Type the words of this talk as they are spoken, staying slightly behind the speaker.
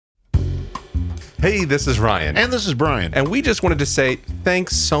Hey, this is Ryan. And this is Brian. And we just wanted to say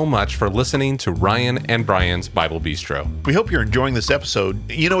thanks so much for listening to Ryan and Brian's Bible Bistro. We hope you're enjoying this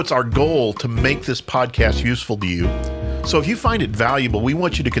episode. You know, it's our goal to make this podcast useful to you. So if you find it valuable, we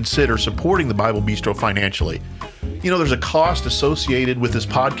want you to consider supporting the Bible Bistro financially. You know, there's a cost associated with this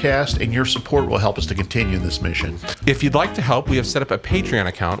podcast, and your support will help us to continue this mission. If you'd like to help, we have set up a Patreon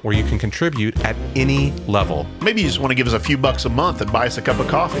account where you can contribute at any level. Maybe you just want to give us a few bucks a month and buy us a cup of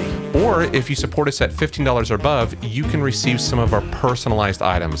coffee. Or if you support us at $15 or above, you can receive some of our personalized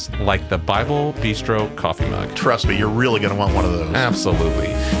items, like the Bible Bistro coffee mug. Trust me, you're really going to want one of those. Absolutely.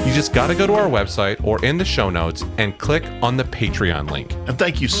 You just got to go to our website or in the show notes and click on the Patreon link. And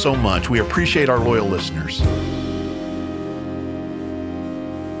thank you so much. We appreciate our loyal listeners.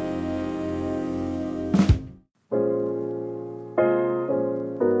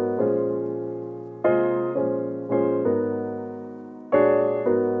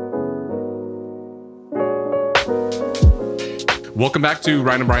 Welcome back to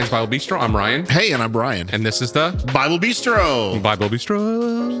Ryan and Brian's Bible Bistro. I'm Ryan. Hey, and I'm Brian. And this is the Bible Bistro. Bible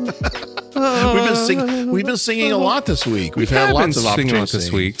Bistro. We've been singing a lot this week. We've had lots of opportunities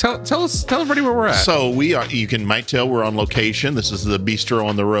this week. Tell everybody where we're at. So we are. Might tell we're on location. This is the Bistro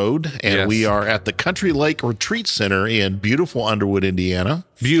on the road, and Yes. we are at the Country Lake Retreat Center in beautiful Underwood, Indiana.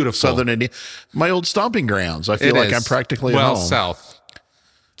 Beautiful. Southern Indiana. My old stomping grounds. I feel like I'm practically at home. south.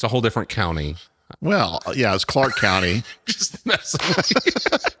 It's a whole different county. Well, yeah, it's Clark County. Just messing with you.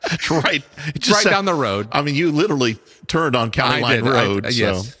 It's right. Right down the road. I mean, you literally turned on County Line Road.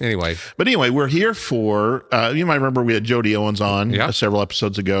 Yes. Anyway. But anyway, we're here for, you might remember we had Jody Owens on several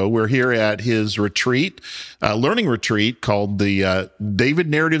episodes ago. We're here at his retreat, learning retreat called the David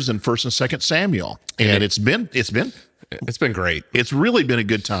Narratives in 1st and 2nd Samuel. And it's been great. It's really been a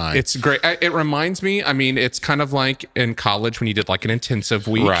good time. It's great. It reminds me, I mean, it's kind of like in college when you did like an intensive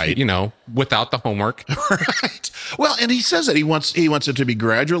week, right? You know, without the homework. Right. Well, and he says that he wants it to be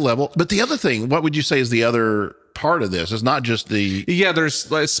graduate level. But the other thing, what would you say is the other part of this? Is not just the there's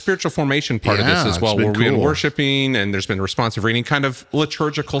a spiritual formation part of this as well, where we've been worshiping and there's been responsive reading, kind of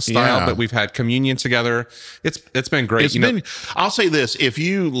liturgical style, but we've had communion together. It's been great. I'll say this: if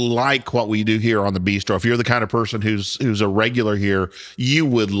you like what we do here on the Bistro, if you're the kind of person who's a regular here, you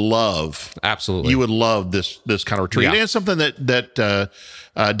would love this kind of retreat. And it's something that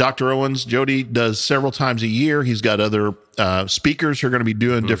Dr. Owens, Jody, does several times a year. He's got other speakers who are going to be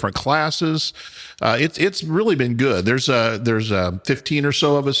doing different classes. It's really been good. There's 15 or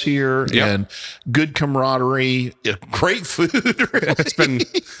so of us here, and good camaraderie, great food. Really. It's been,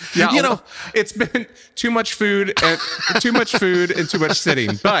 it's been too much food and too much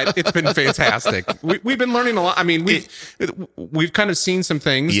sitting, but it's been fantastic. We've been learning a lot. I mean, we've kind of seen some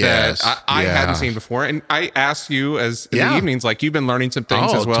things that I hadn't seen before, and I asked you in the evenings, like you've been learning some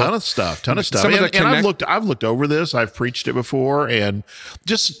things as well. Ton of stuff. And I've looked over this. I've preached it before, and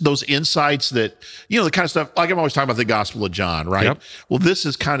just those insights that, the kind of stuff, like I'm always talking about the Gospel of John, right? Yep. Well, this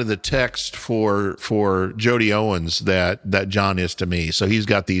is kind of the text for Jody Owens that John is to me. So he's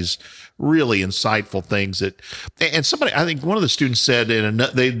got these really insightful things and somebody, I think one of the students said,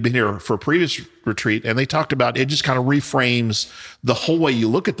 they'd been here for a previous retreat, and they talked about it just kind of reframes the whole way you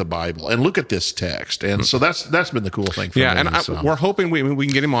look at the Bible and look at this text. And so that's been the cool thing for me. And we're hoping we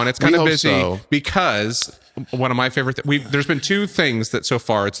can get him on. It's kind of busy because one of my favorite there's been two things that so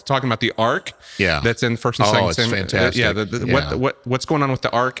far it's talking about the ark that's in 1st and 2nd Samuel. Fantastic. What's going on with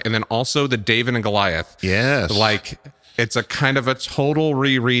the ark, and then also the David and Goliath. It's a kind of a total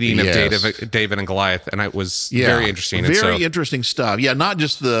rereading of David and Goliath, and it was very interesting. Very interesting stuff. Yeah, not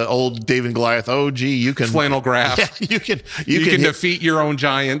just the old David and Goliath. Oh, gee, you can flannel graph. Yeah, you can defeat your own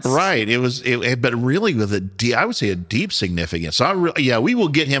giants. Right. But really with I would say a deep significance. So we will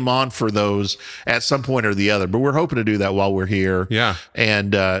get him on for those at some point or the other. But we're hoping to do that while we're here. Yeah.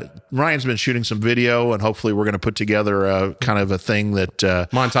 And Ryan's been shooting some video, and hopefully we're going to put together a kind of a thing that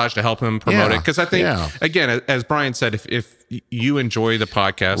montage to help him promote it. Because I think again, as Brian said, if you enjoy the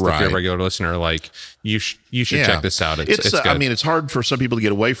podcast, if you're a regular listener, like you should check this out. It's good. I mean, it's hard for some people to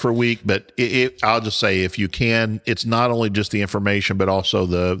get away for a week, but I'll just say, if you can, it's not only just the information, but also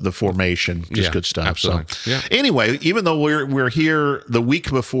the formation, just good stuff. Absolutely. So anyway, even though we're here the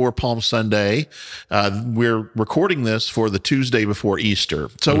week before Palm Sunday, we're recording this for the Tuesday before Easter.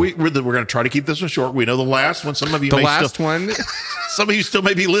 So we're going to try to keep this one short. We know the last one. Some of you some of you still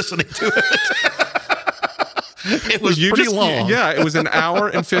may be listening to it. It was pretty long. Yeah, it was an hour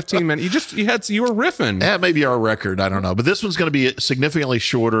and 15 minutes. You were riffing. That may be our record. I don't know. But this one's going to be significantly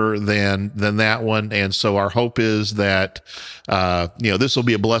shorter than that one. And so our hope is that, this will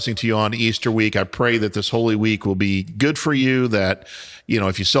be a blessing to you on Easter week. I pray that this Holy Week will be good for you, that,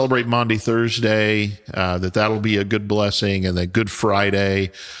 if you celebrate Maundy Thursday, that'll be a good blessing. And then Good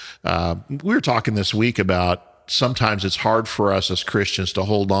Friday. We were talking this week about sometimes it's hard for us as Christians to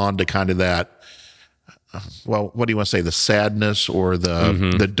hold on to kind of that, well, what do you want to say? The sadness or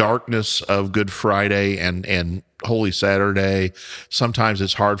the darkness of Good Friday and Holy Saturday. Sometimes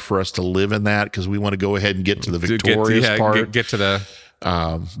it's hard for us to live in that because we want to go ahead and get to the victorious part. Get to the.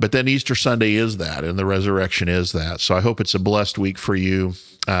 But then Easter Sunday is that, and the resurrection is that. So I hope it's a blessed week for you.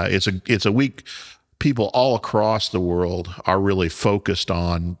 It's a week people all across the world are really focused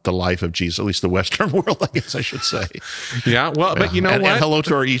on the life of Jesus, at least the Western world, I guess I should say. Yeah. Well, but you know what? And hello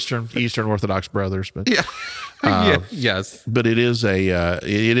to our Eastern Orthodox brothers. But yes. But it is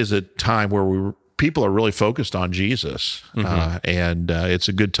a time where people are really focused on Jesus, and it's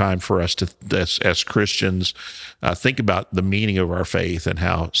a good time for us to, as Christians, think about the meaning of our faith and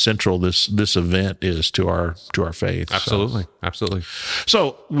how central this event is to our faith. Absolutely.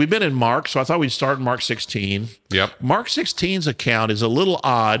 So we've been in Mark, so I thought we'd start in Mark 16. Yep. Mark 16's account is a little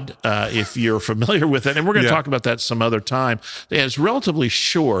odd if you're familiar with it, and we're going to talk about that some other time. It's relatively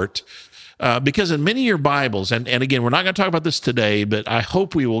short. Because in many of your Bibles, and again, we're not going to talk about this today, but I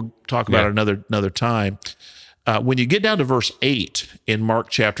hope we will talk about it another time. When you get down to verse 8 in Mark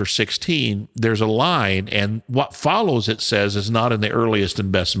chapter 16, there's a line, and what follows, it says, is not in the earliest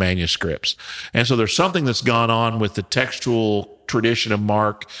and best manuscripts. And so there's something that's gone on with the textual tradition of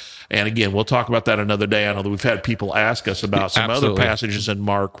Mark. And again, we'll talk about that another day. I know that we've had people ask us about some other passages in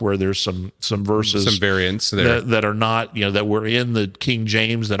Mark where there's some verses, some variants there that are not, that were in the King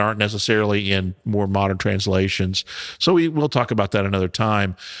James that aren't necessarily in more modern translations. So we'll talk about that another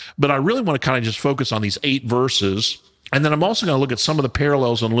time. But I really want to kind of just focus on these 8 verses. And then I'm also going to look at some of the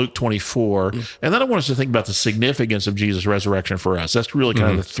parallels in Luke 24. And then I want us to think about the significance of Jesus' resurrection for us. That's really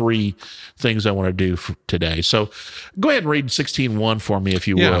kind of the 3 things I want to do for today. So go ahead and read 16:1 for me, if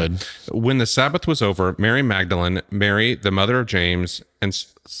you would. When the Sabbath was over, Mary Magdalene, Mary, the mother of James, and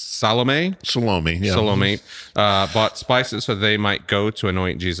Salome, bought spices so they might go to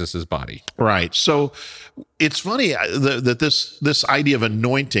anoint Jesus's body. Right. So it's funny that this idea of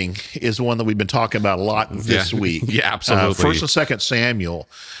anointing is one that we've been talking about a lot this week. Yeah, absolutely. 1st and 2nd Samuel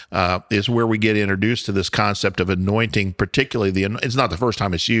is where we get introduced to this concept of anointing, particularly it's not the first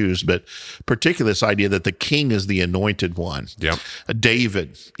time it's used, but particularly this idea that the king is the anointed one. Yep.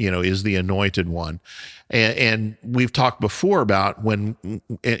 David, is the anointed one. And we've talked before about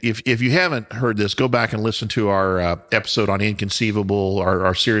if you haven't heard this, go back and listen to our episode on Inconceivable,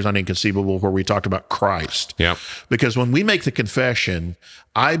 our series on Inconceivable, where we talked about Christ. Yeah. Because when we make the confession,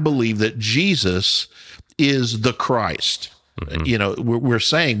 I believe that Jesus is the Christ. We're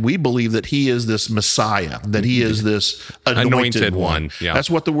saying we believe that he is this Messiah, that he is this anointed one. Yeah. That's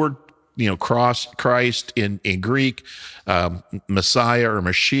what the word Christ in Greek, Messiah or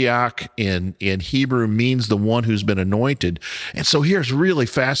Mashiach in Hebrew means the one who's been anointed. And so here's really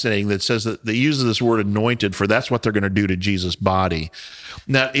fascinating that says that they uses this word anointed for that's what they're going to do to Jesus' body.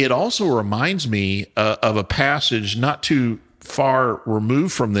 Now, it also reminds me of a passage not too far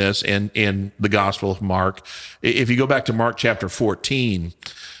removed from this in the Gospel of Mark. If you go back to Mark chapter 14,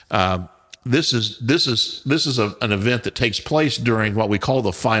 this is an event that takes place during what we call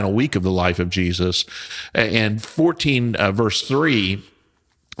the final week of the life of Jesus. And 14 verse 3,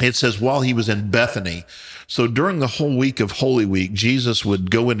 it says, while he was in Bethany. So during the whole week of Holy Week, Jesus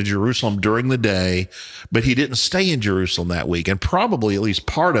would go into Jerusalem during the day, but he didn't stay in Jerusalem that week. And probably at least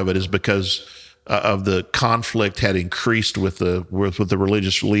part of it is because of the conflict had increased with the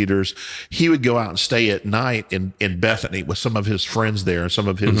religious leaders. He would go out and stay at night in Bethany with some of his friends there and some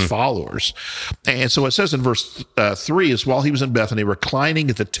of his followers. And so it says in verse 3 is while he was in Bethany, reclining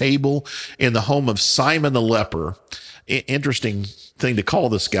at the table in the home of Simon the leper. Interesting thing to call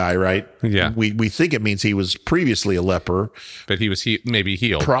this guy, right? Yeah. We think it means he was previously a leper, but he was maybe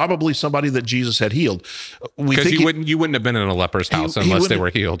healed. Probably somebody that Jesus had healed. Because you wouldn't have been in a leper's house unless they were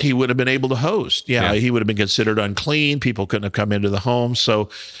healed. He would have been able to host. Yeah, he would have been considered unclean. People couldn't have come into the home. So,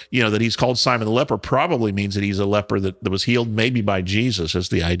 that he's called Simon the leper probably means that he's a leper that was healed maybe by Jesus is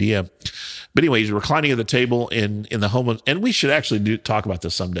the idea. But anyway, he's reclining at the table in the home of, and we should actually talk about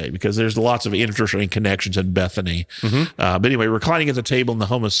this someday because there's lots of interesting connections in Bethany. But anyway, reclining at the table in the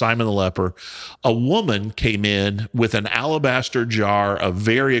home of Simon the leper, a woman came in with an alabaster jar of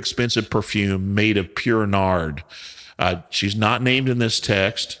very expensive perfume made of pure nard. She's not named in this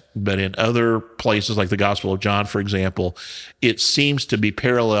text, but in other places like the Gospel of John, for example, it seems to be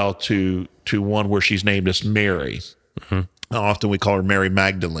parallel to one where she's named as Mary. Often we call her Mary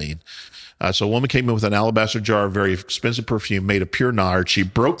Magdalene. So a woman came in with an alabaster jar of very expensive perfume made of pure nard. She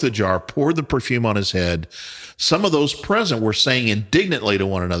broke the jar, poured the perfume on his head. Some of those present were saying indignantly to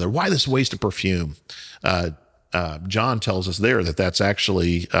one another, "Why this waste of perfume?" John tells us there that that's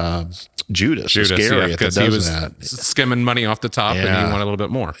actually Judas Iscariot that does that. Skimming money off the top, and he wanted a little bit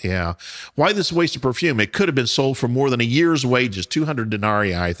more. Yeah. Why this waste of perfume? It could have been sold for more than a year's wages, 200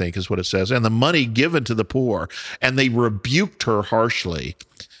 denarii, I think is what it says, and the money given to the poor. And they rebuked her harshly.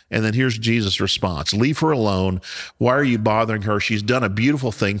 And then here's Jesus' response. "Leave her alone. Why are you bothering her? She's done a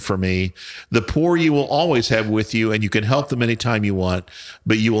beautiful thing for me. The poor you will always have with you, and you can help them anytime you want,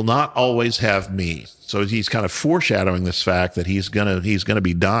 but you will not always have me." So he's kind of foreshadowing this fact that he's gonna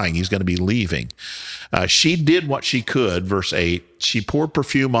be dying. He's gonna be leaving. She did what she could, verse 8. She poured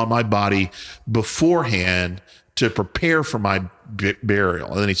perfume on my body beforehand to prepare for my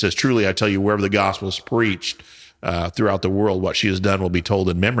burial. And then he says, "Truly, I tell you, wherever the gospel is preached throughout the world, what she has done will be told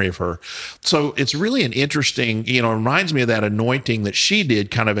in memory of her." So it's really an interesting, it reminds me of that anointing that she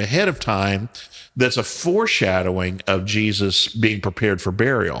did kind of ahead of time. That's a foreshadowing of Jesus being prepared for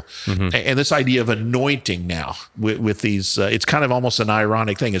burial. And this idea of anointing now with these, it's kind of almost an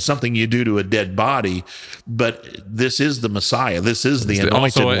ironic thing. It's something you do to a dead body, but this is the Messiah. This is the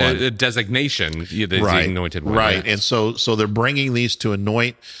anointed one. Also a designation, the anointed one. Right. And so they're bringing these to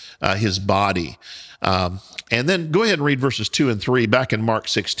anoint his body. And then go ahead and read verses 2 and 3 back in Mark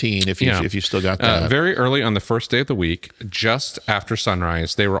 16, if you still got that. Very early on the first day of the week, just after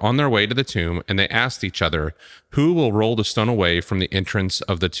sunrise, they were on their way to the tomb, and they asked each other, "Who will roll the stone away from the entrance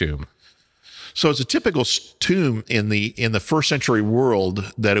of the tomb?" So it's a typical tomb in the first century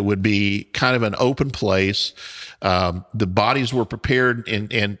world that it would be kind of an open place. The bodies were prepared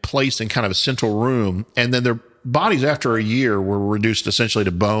and placed in kind of a central room, and then their bodies after a year were reduced essentially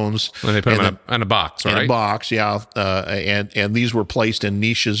to bones. And they put them in a box, right? In a box, yeah. And these were placed in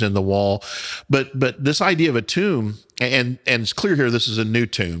niches in the wall. But this idea of a tomb, and it's clear here this is a new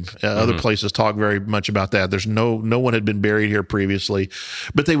tomb. Other places talk very much about that. There's no one had been buried here previously,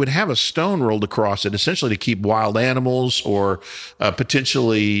 but they would have a stone rolled across it, essentially to keep wild animals or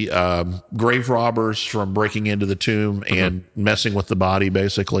potentially grave robbers from breaking into the tomb and messing with the body,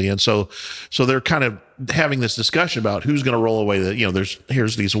 basically. And so they're kind of having this discussion about who's going to roll away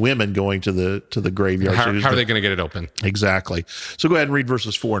here's these women going to the graveyard. How are they going to get it open? Exactly. So go ahead and read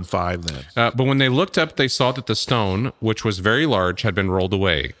verses 4 and 5 then. But when they looked up, they saw that the stone, which was very large, had been rolled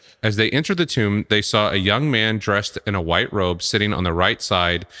away. As they entered the tomb, they saw a young man dressed in a white robe sitting on the right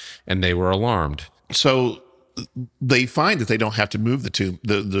side, and they were alarmed. So they find that they don't have to move the tomb,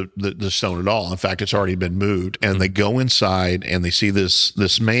 the stone at all. In fact, it's already been moved. And they go inside and they see this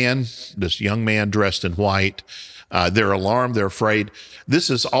young man dressed in white. They're alarmed. They're afraid. This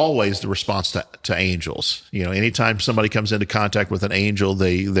is always the response to angels. Anytime somebody comes into contact with an angel,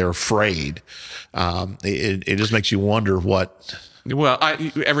 they're afraid. It just makes you wonder what. Well,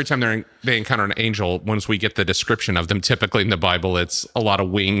 every time they encounter an angel, once we get the description of them, typically in the Bible, it's a lot of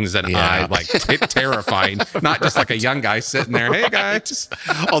wings and eyes, like terrifying. Not just like a young guy sitting there, "Hey guys."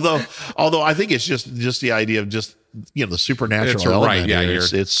 Although I think it's just the idea of just the supernatural element.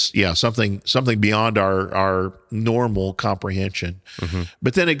 Right? It's something beyond our normal comprehension.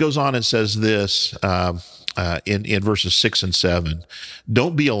 But then it goes on and says this. In verses 6 and 7,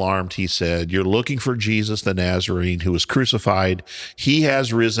 "Don't be alarmed," he said. "You're looking for Jesus the Nazarene who was crucified. He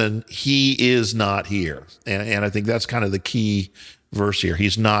has risen. He is not here." And I think that's kind of the key verse here.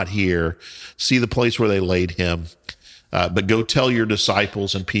 He's not here. See the place where they laid him. But go tell your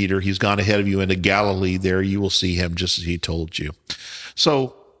disciples and Peter, he's gone ahead of you into Galilee. There you will see him just as he told you.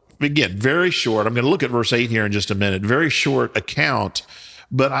 So again, very short. I'm going to look at verse 8 here in just a minute. Very short account.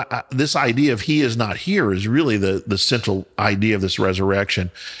 But this idea of he is not here is really the central idea of this resurrection.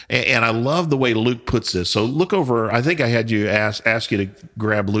 And I love the way Luke puts this. So look over, I think I had you ask you to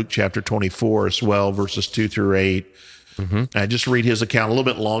grab Luke chapter 24 as well, verses 2 through 8. Just read his account a little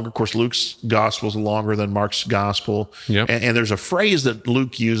bit longer. Of course, Luke's gospel is longer than Mark's gospel. Yep. And there's a phrase that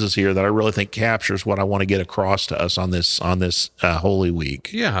Luke uses here that I really think captures what I want to get across to us on this Holy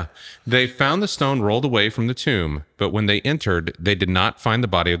Week. Yeah. "They found the stone rolled away from the tomb, but when they entered, they did not find the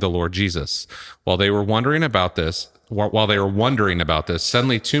body of the Lord Jesus. While they were wondering about this,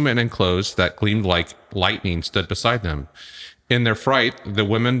 suddenly 2 men in clothes that gleamed like lightning stood beside them. In their fright, the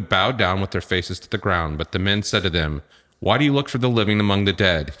women bowed down with their faces to the ground, but the men said to them, 'Why do you look for the living among the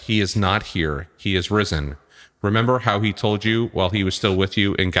dead? He is not here. He is risen. Remember how he told you while he was still with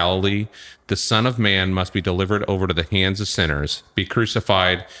you in Galilee, the Son of Man must be delivered over to the hands of sinners, be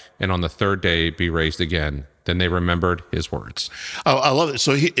crucified, and on the third day be raised again.' Then they remembered his words." Oh, I love it.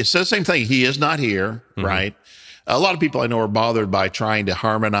 So it says the same thing. He is not here, right? A lot of people I know are bothered by trying to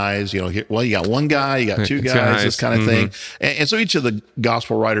harmonize, you got one guy, you got two guys, this kind of thing. And so each of the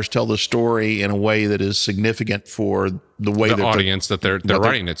gospel writers tell the story in a way that is significant for the way the audience that they're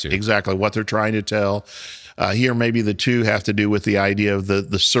writing it to. Exactly, what they're trying to tell. Here, maybe the two have to do with the idea of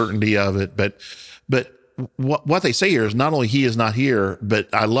the certainty of it. But what they say here is not only he is not here, but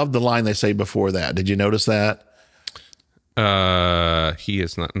I love the line they say before that. Did you notice that? He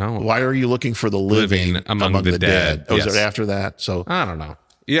is not. No. Why are you looking for the living among the dead? Oh, yes. Is it after that? So I don't know.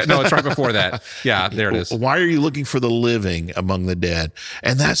 Yeah, no, it's right before that. Yeah, there it is. Why are you looking for the living among the dead?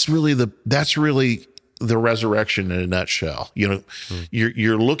 And that's really the resurrection in a nutshell.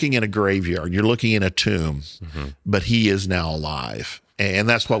 You're looking in a graveyard, you're looking in a tomb, but he is now alive. And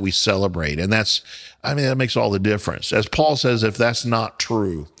that's what we celebrate. And that makes all the difference. As Paul says, if that's not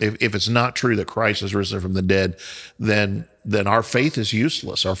true, if it's not true that Christ has risen from the dead, then our faith is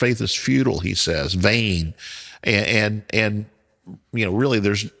useless. Our faith is futile, he says, vain. And really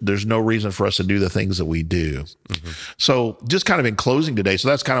there's no reason for us to do the things that we do. So just kind of in closing today, so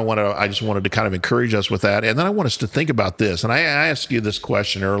that's kind of what I just wanted to kind of encourage us with that. And then I want us to think about this. And I asked you this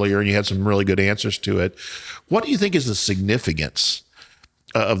question earlier and you had some really good answers to it. What do you think is the significance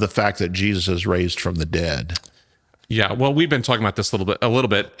of the fact that Jesus is raised from the dead? Yeah, well, we've been talking about this a little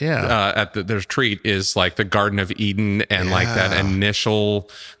bit. Yeah. At the retreat is like the Garden of Eden and like that initial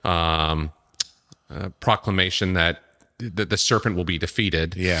proclamation that the serpent will be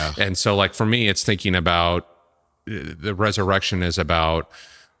defeated. Yeah. And so like for me, it's thinking about the resurrection is about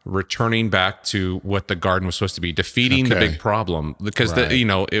returning back to what the garden was supposed to be, defeating the big problem, because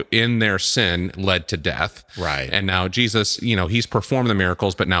in their sin led to death. Right. And now Jesus, he's performed the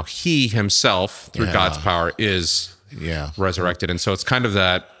miracles, but now he himself through God's power is resurrected. And so it's kind of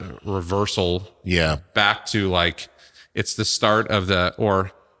that reversal back to like, it's the start of the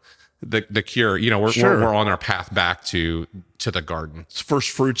cure. We're on our path back to the garden.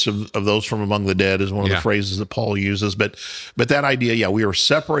 First fruits of those from among the dead is one of the phrases that Paul uses. But that idea, we are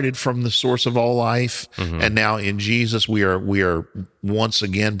separated from the source of all life, and now in Jesus we are once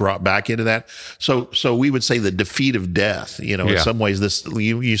again brought back into that. So we would say the defeat of death. In some ways, this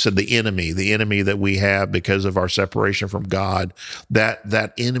you said the enemy that we have because of our separation from God.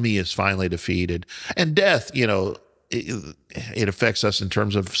 That enemy is finally defeated, and death. It affects us in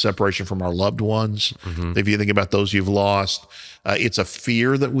terms of separation from our loved ones. If you think about those you've lost, it's a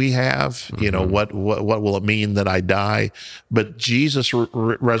fear that we have. What will it mean that I die? But Jesus'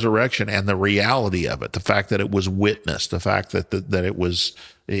 resurrection and the reality of it, the fact that it was witnessed, the fact that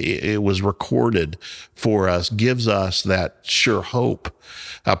it was recorded for us, gives us that sure hope.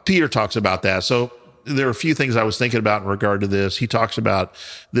 Peter talks about that. So there are a few things I was thinking about in regard to this. He talks about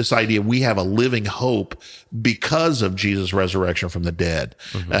this idea we have a living hope because of Jesus' resurrection from the dead.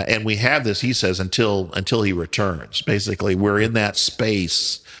 And we have this, he says, until he returns. Basically, we're in that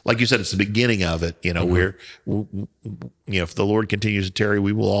space. Like you said, it's the beginning of it. We're if the Lord continues to tarry,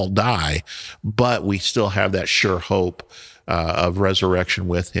 we will all die, but we still have that sure hope of resurrection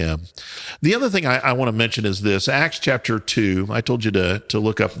with him. The other thing I want to mention is this, Acts chapter 2. I told you to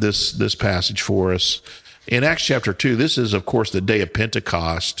look up this passage for us. In Acts chapter 2, this is, of course, the day of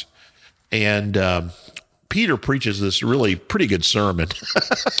Pentecost. And Peter preaches this really pretty good sermon.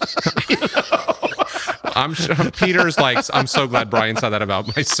 I'm sure Peter's like, I'm so glad Brian said that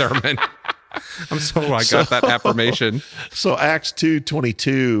about my sermon. I got that affirmation. So Acts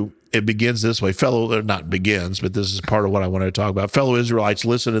 2:22, it begins this way. Not begins, but this is part of what I wanted to talk about. Fellow Israelites,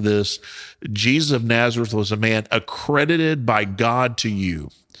 listen to this. Jesus of Nazareth was a man accredited by God to you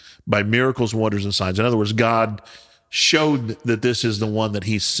by miracles, wonders, and signs. In other words, God showed that this is the one that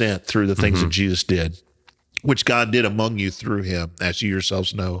he sent through the things that Jesus did, which God did among you through him, as you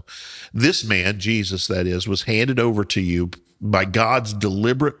yourselves know. This man, Jesus that is, was handed over to you by God's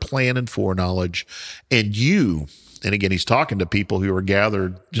deliberate plan and foreknowledge, and you, and again, he's talking to people who are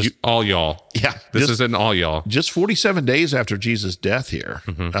gathered. All y'all. Yeah. This is in all y'all. Just 47 days after Jesus' death here.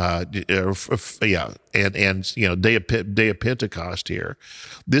 And day of Pentecost here.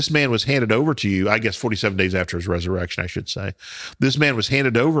 This man was handed over to you, I guess 47 days after his resurrection, I should say. This man was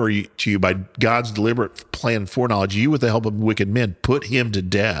handed over to you by God's deliberate plan and foreknowledge. You, with the help of wicked men, put him to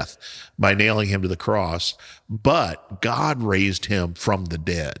death by nailing him to the cross. But God raised him from the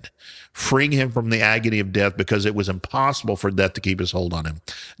dead, freeing him from the agony of death because it was impossible for death to keep his hold on him.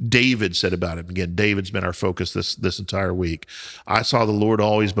 David said about him, again, David's been our focus this entire week. I saw the Lord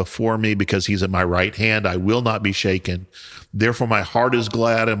always before me because he's at my right hand. I will not be shaken. Therefore my heart is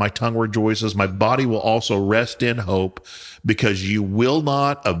glad and my tongue rejoices. My body will also rest in hope, because you will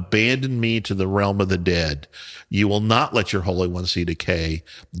not abandon me to the realm of the dead. You will not let your Holy One see decay.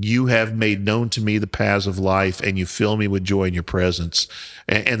 You have made known to me the paths of life, and you fill me with joy in your presence.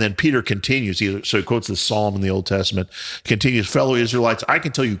 And then Peter continues. So he quotes this psalm in the Old Testament, continues, fellow Israelites, I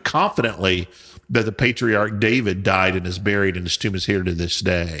can tell you confidently that the patriarch David died and is buried, and his tomb is here to this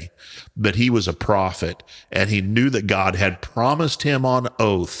day. But he was a prophet, and he knew that God had promised him on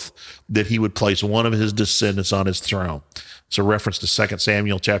oath that he would place one of his descendants on his throne. It's a reference to 2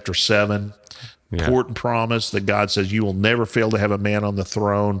 Samuel chapter 7. Yeah. Important promise that God says you will never fail to have a man on the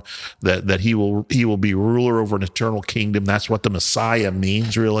throne, that he will be ruler over an eternal kingdom. That's what the Messiah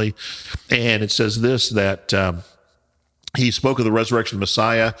means, really. And it says this, that he spoke of the resurrection of the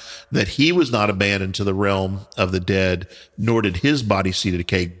Messiah, that he was not abandoned to the realm of the dead, nor did his body see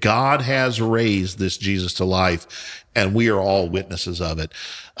decay. God has raised this Jesus to life, and we are all witnesses of it.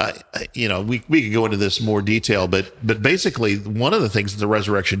 We could go into this in more detail, but basically one of the things that the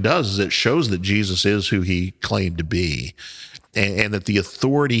resurrection does is it shows that Jesus is who he claimed to be. And that the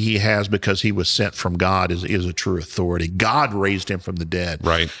authority he has because he was sent from God is a true authority. God raised him from the dead.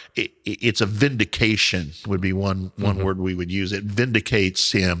 Right. It's a vindication would be one word we would use. It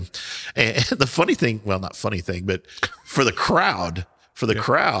vindicates him. And the funny thing, well, not funny thing, but for the crowd,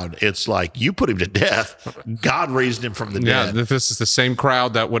 it's like, you put him to death. God raised him from the dead. Yeah, this is the same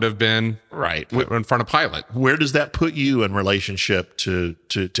crowd that would have been right in front of Pilate. Where does that put you in relationship to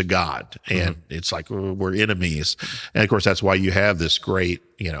God? And it's like, we're enemies. And of course, that's why you have this great,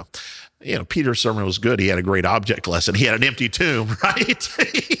 Peter's sermon was good. He had a great object lesson. He had an empty tomb, right?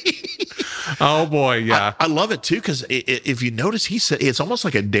 Oh boy, yeah. I love it too, because if you notice, he said it's almost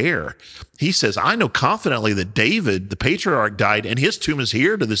like a dare. He says, I know confidently that David, the patriarch, died, and his tomb is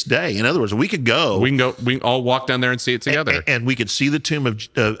here to this day. In other words, we can all walk down there and see it together. And we could see the tomb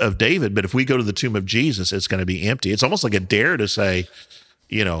of David, but if we go to the tomb of Jesus, it's going to be empty. It's almost like a dare to say,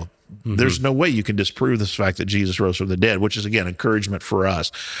 there's no way you can disprove this fact that Jesus rose from the dead, which is, again, encouragement for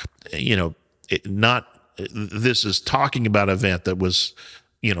us. This is talking about an event that was,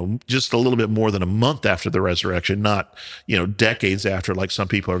 just a little bit more than a month after the resurrection, not, decades after, like some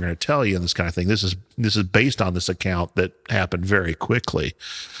people are going to tell you and this kind of thing. This is based on this account that happened very quickly.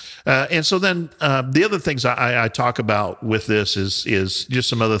 And so then the other things I talk about with this is just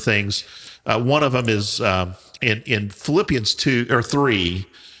some other things. One of them is in Philippians 2 or 3,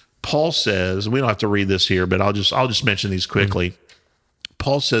 Paul says, we don't have to read this here, but I'll just mention these quickly.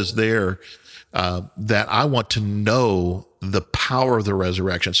 Paul says there that I want to know the power of the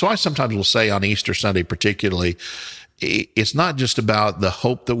resurrection. So I sometimes will say on Easter Sunday particularly, it's not just about the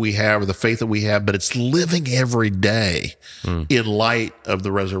hope that we have or the faith that we have, but it's living every day in light of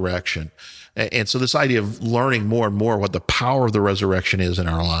the resurrection. And so this idea of learning more and more what the power of the resurrection is in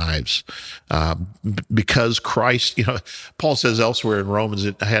our lives, because Christ, Paul says elsewhere in Romans,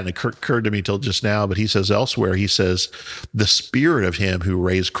 it hadn't occurred to me till just now, but he says elsewhere, he says, the spirit of him who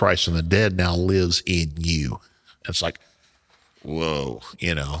raised Christ from the dead now lives in you. It's like, whoa,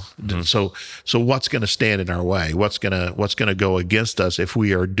 So what's going to stand in our way? What's going to go against us if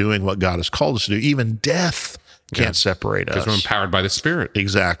we are doing what God has called us to do? Even death can't separate us. Because we're empowered by the Spirit.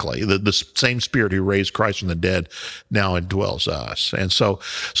 Exactly. The same Spirit who raised Christ from the dead now indwells us. And so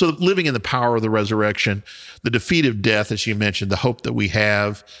living in the power of the resurrection, the defeat of death, as you mentioned, the hope that we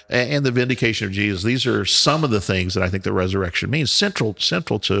have, and the vindication of Jesus, these are some of the things that I think the resurrection means, central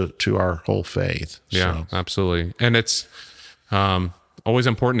to our whole faith. Yeah, absolutely. And it's always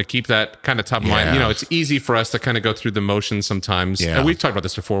important to keep that kind of top of mind. It's easy for us to kind of go through the motions sometimes. Yeah. And we've talked about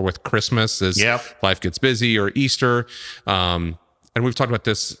this before with Christmas as life gets busy, or Easter. And we've talked about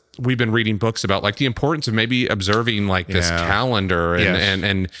this. We've been reading books about like the importance of maybe observing like this calendar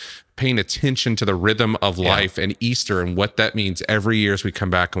and paying attention to the rhythm of life and Easter and what that means every year as we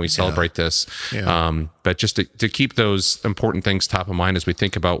come back and we celebrate this. Yeah. But just to keep those important things top of mind as we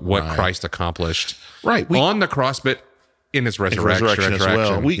think about what Christ accomplished on the cross, but in his resurrection as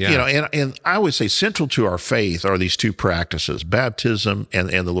well. And I always say central to our faith are these two practices, baptism and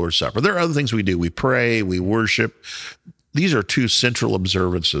the Lord's Supper. There are other things we do. We pray, we worship. These are two central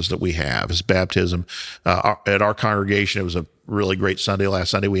observances that we have, is baptism. At our congregation, it was a really great Sunday. Last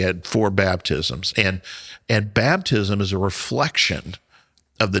Sunday, we had 4 baptisms. And baptism is a reflection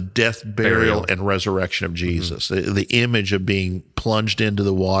of the death, burial, and resurrection of Jesus. The image of being plunged into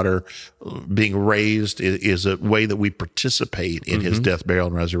the water, being raised, is a way that we participate in his death, burial,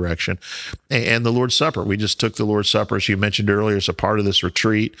 and resurrection. And the Lord's Supper, we just took the Lord's Supper, as you mentioned earlier, as a part of this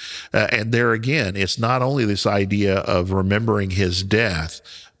retreat. And there again, it's not only this idea of remembering his death,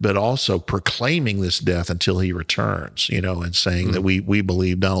 but also proclaiming this death until he returns, and saying that we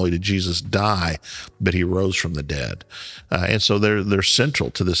believe not only did Jesus die, but he rose from the dead. And so they're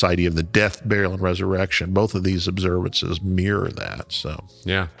central to this idea of the death, burial, and resurrection. Both of these observances mirror that. So,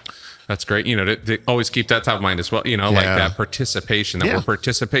 yeah. That's great. To always keep that top of mind as well, like that participation that we're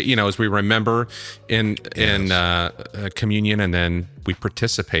participate, as we remember in communion, and then we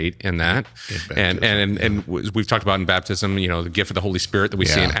participate in that. And we've talked about in baptism, the gift of the Holy Spirit that we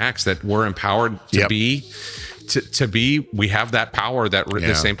see in Acts, that we're empowered to be. To be, we have that power,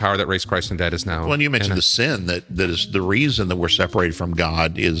 the same power that raised Christ from dead is now. Well, and you mentioned the sin that is the reason that we're separated from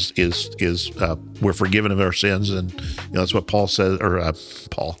God is we're forgiven of our sins, and that's what Paul says, or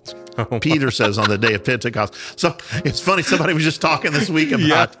Peter says on the day of Pentecost. So it's funny. Somebody was just talking this week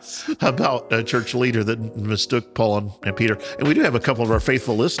about a church leader that mistook Paul and Peter, and we do have a couple of our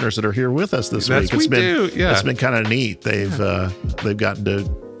faithful listeners that are here with us this week. It's been kind of neat. They've gotten to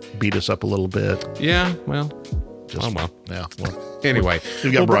beat us up a little bit. Yeah. Well. Yeah. Well. Anyway,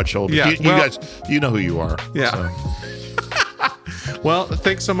 you got broad shoulders. Yeah, you guys, you know who you are. Yeah. So. Well,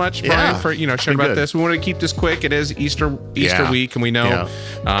 thanks so much, Brian, for sharing about this. We want to keep this quick. It is Easter week, and we know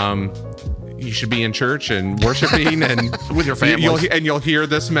you should be in church and worshiping and with your family. You'll hear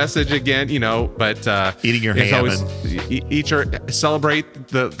this message again, But eating your ham celebrate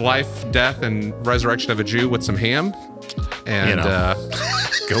the life, death, and resurrection of a Jew with some ham. And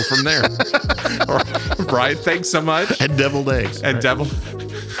go from there. Brian, thanks so much. And deviled eggs.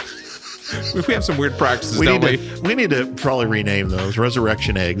 We have some weird practices, don't we? We need to probably rename those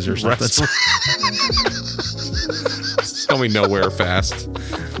resurrection eggs or something. It's going nowhere fast.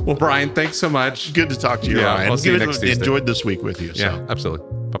 Well, Brian, thanks so much. Good to talk to you, Ryan. I'll see you next Tuesday. Enjoyed this week with you. Yeah, absolutely.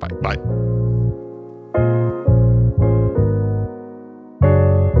 Bye-bye. Bye.